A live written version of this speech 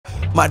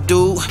my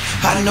dude.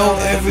 I know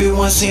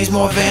everyone seems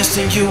more advanced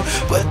than you,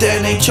 but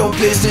that ain't your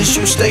business.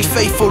 You stay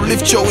faithful,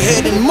 lift your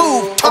head and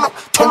move. Turn up,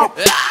 turn up.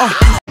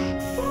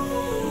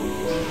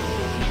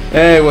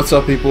 Hey, what's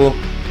up, people?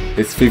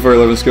 It's FIFA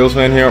 11 Skills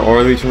Fan here,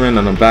 or Lecrae, and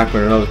I'm back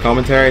with another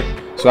commentary.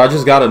 So I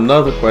just got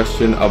another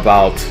question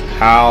about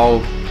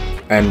how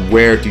and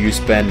where do you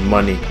spend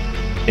money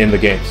in the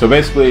game. So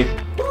basically,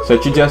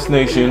 set your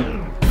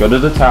destination, go to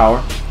the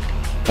tower,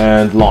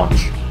 and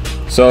launch.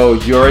 So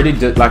you already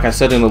did, like I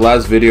said in the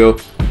last video,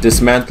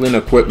 dismantling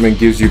equipment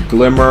gives you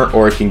glimmer,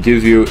 or it can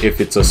give you,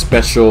 if it's a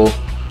special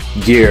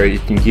gear,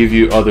 it can give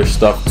you other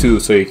stuff too,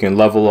 so you can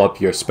level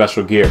up your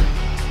special gear.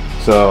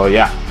 So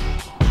yeah,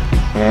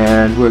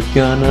 and we're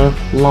gonna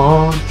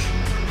launch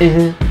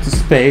into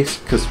space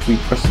because we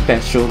are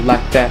special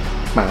like that.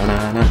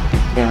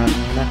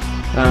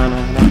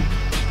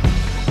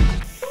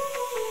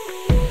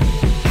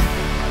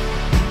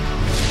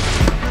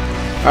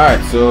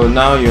 Alright, so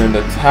now you're in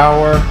the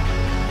tower,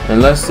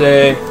 and let's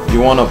say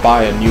you want to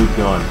buy a new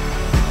gun.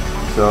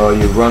 So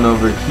you run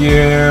over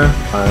here,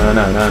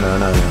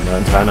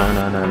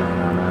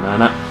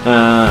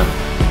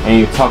 and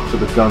you talk to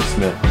the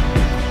gunsmith,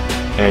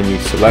 and you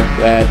select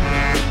that,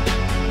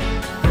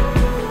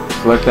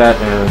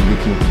 and you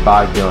can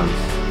buy guns.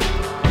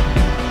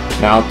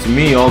 Now to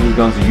me, all these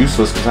guns are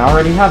useless because I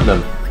already have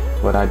them,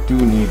 but I do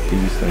need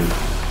these things.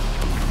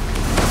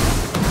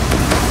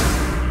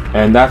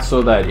 And that's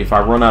so that if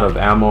I run out of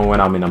ammo when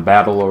I'm in a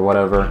battle or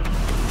whatever,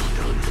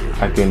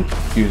 I can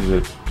use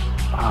it.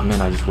 Oh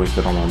man, I just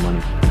wasted all my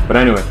money. But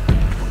anyway,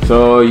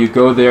 so you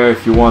go there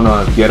if you want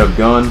to get a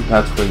gun,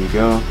 that's where you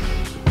go.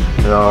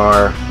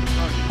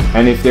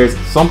 And if there's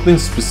something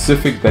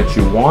specific that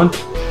you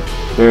want,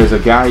 there's a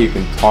guy you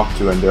can talk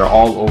to, and they're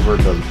all over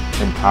the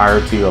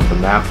entirety of the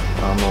map.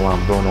 I don't know why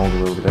I'm going all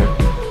the way over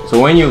there. So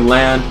when you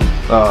land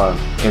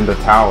in the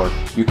tower,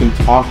 you can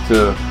talk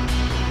to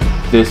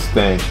this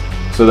thing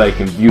so that you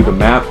can view the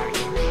map.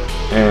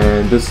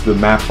 And this is the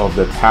map of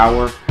the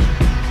tower.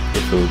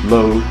 If it would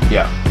load,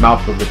 yeah,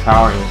 map of the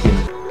tower, and you can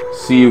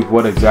see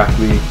what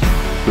exactly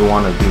you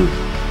want to do.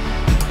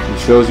 It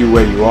shows you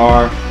where you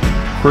are.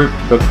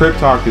 The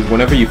cryptarch is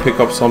whenever you pick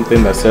up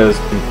something that says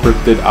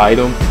encrypted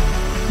item,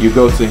 you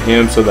go to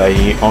him so that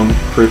he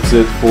uncrypts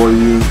it for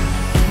you.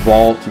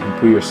 Vault, you can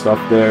put your stuff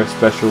there.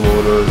 Special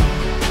orders,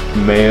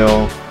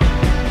 mail,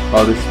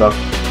 other stuff.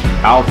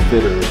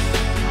 Outfitters,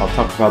 I'll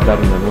talk about that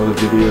in another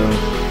video.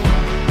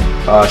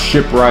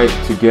 Shipwright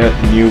to get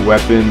new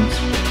weapons.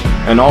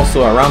 And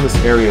also around this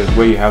area is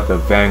where you have the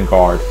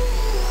Vanguard.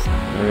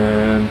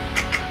 And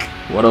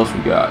what else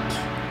we got?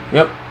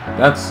 Yep,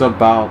 that's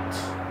about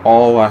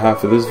all I have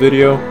for this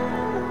video.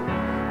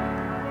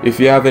 If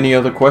you have any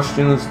other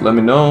questions, let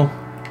me know.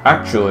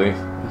 Actually,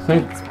 I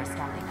think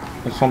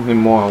there's something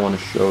more I want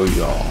to show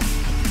y'all.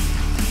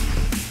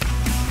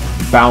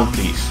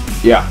 Bounties.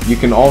 Yeah, you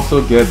can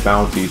also get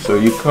bounties. So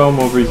you come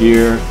over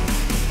here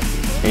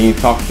and you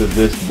talk to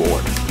this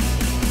board,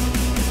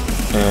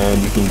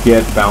 and you can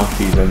get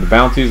bounties. And the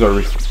bounties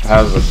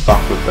has a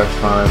stock refresh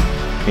time,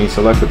 and you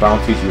select the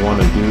bounties you want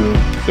to do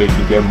so you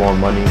can get more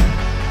money.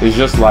 It's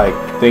just like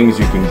things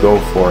you can go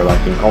for,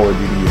 like in Call of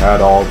Duty you had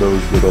all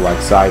those little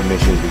like side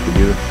missions you could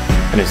do,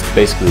 and it's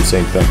basically the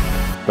same thing.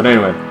 But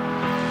anyway,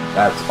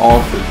 that's all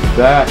for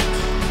that,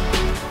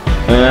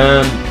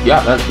 and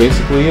yeah, that's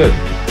basically it.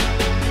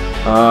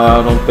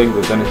 I don't think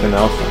there's anything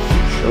else I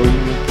should show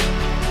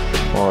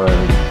you or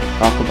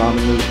talk about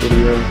in this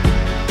video.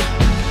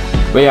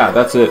 But yeah,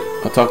 that's it.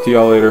 I'll talk to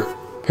y'all later.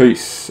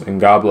 Peace and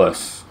God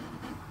bless.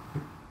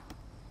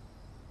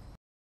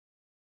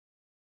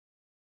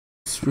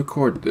 Let's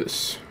record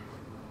this.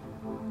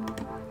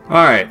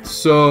 Alright,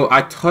 so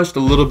I touched a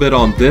little bit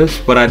on this,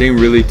 but I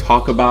didn't really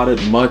talk about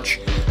it much,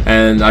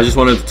 and I just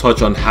wanted to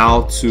touch on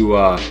how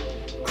to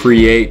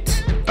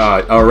create,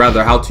 or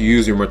rather how to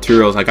use your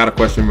materials. I got a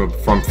question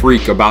from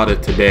Freak about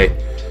it today,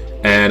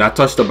 and I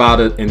touched about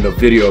it in the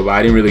video, but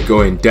I didn't really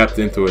go in depth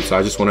into it, so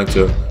I just wanted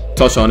to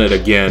touch on it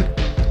again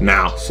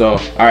now. So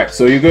alright,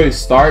 so you go to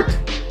start,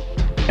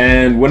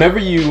 and whenever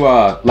you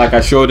like I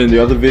showed in the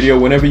other video,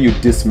 whenever you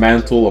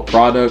dismantle a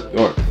product,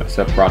 or I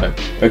said product,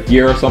 a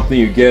gear or something,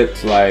 you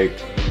get like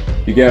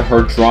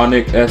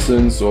hydronic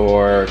essence,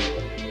 or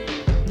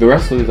the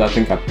rest of it I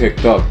think I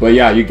picked up, but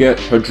yeah, you get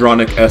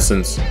hydronic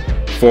essence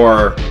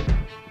for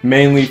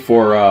mainly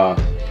for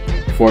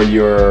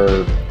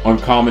your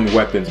uncommon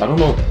weapons. I don't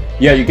know,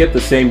 yeah, you get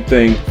the same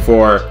thing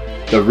for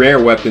the rare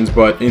weapons,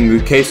 but in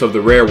the case of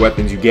the rare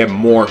weapons you get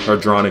more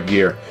hydronic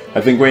gear. I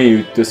think when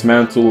you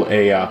dismantle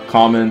a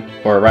common,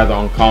 or rather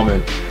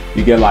uncommon,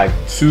 you get like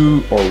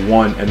 2 or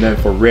 1, and then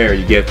for rare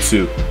you get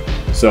 2,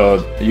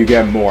 so you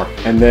get more.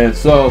 And then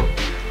so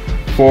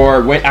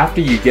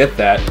after you get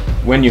that,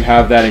 when you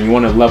have that and you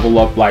want to level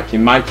up, like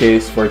in my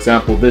case, for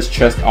example, this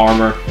chest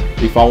armor,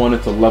 if I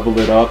wanted to level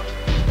it up,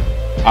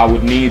 I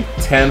would need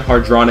 10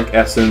 hydronic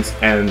essence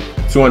and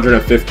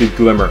 250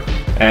 glimmer,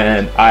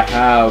 and I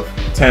have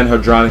 10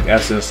 hydronic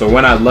essence. So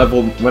when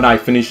I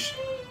finish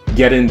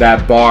getting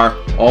that bar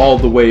all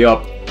the way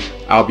up,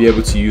 I'll be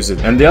able to use it.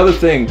 And the other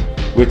thing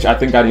which I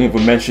think I didn't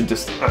even mention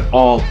this at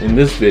all in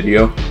this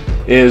video,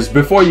 is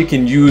before you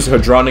can use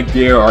Hadronic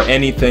gear or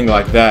anything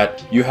like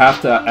that, you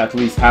have to at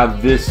least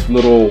have this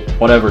little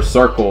whatever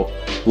circle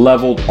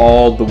leveled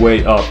all the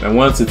way up. And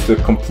once it's the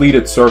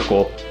completed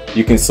circle,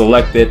 you can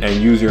select it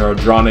and use your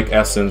Hadronic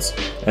essence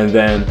and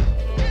then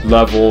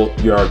level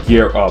your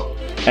gear up.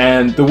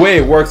 And the way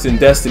it works in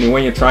Destiny,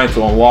 when you're trying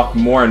to unlock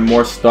more and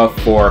more stuff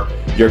for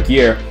your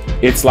gear,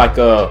 it's like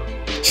a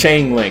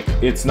chain link.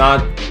 It's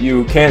not,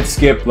 you can't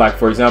skip, like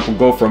for example,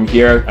 go from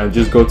here and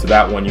just go to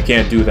that one. You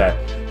can't do that.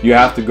 You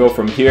have to go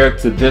from here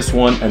to this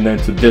one and then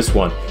to this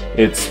one.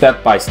 It's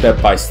step by step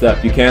by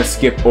step. You can't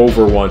skip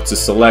over one to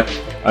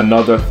select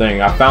another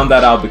thing. I found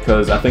that out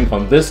because I think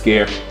on this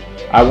gear,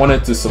 I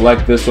wanted to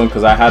select this one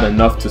because I had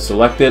enough to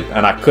select it,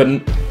 and I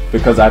couldn't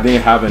because I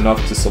didn't have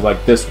enough to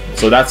select this one.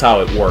 So that's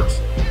how it works.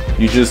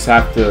 You just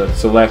have to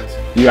select,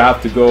 you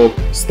have to go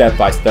step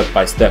by step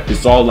by step.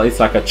 It's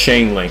like a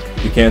chain link.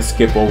 You can't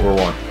skip over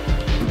one.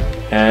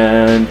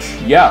 And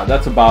yeah,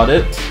 that's about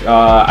it.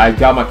 I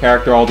got my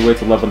character all the way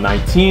to level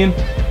 19.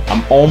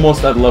 I'm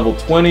almost at level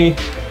 20.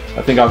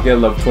 I think I'll get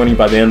level 20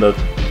 by the end of,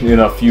 you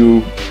know, a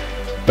few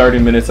 30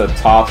 minutes at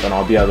tops, and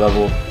I'll be at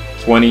level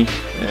 20.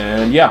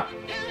 And yeah,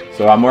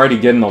 so I'm already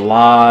getting a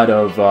lot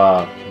of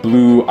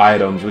blue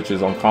items, which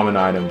is uncommon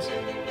items.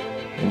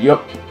 And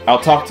yep, I'll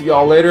talk to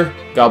y'all later.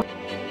 God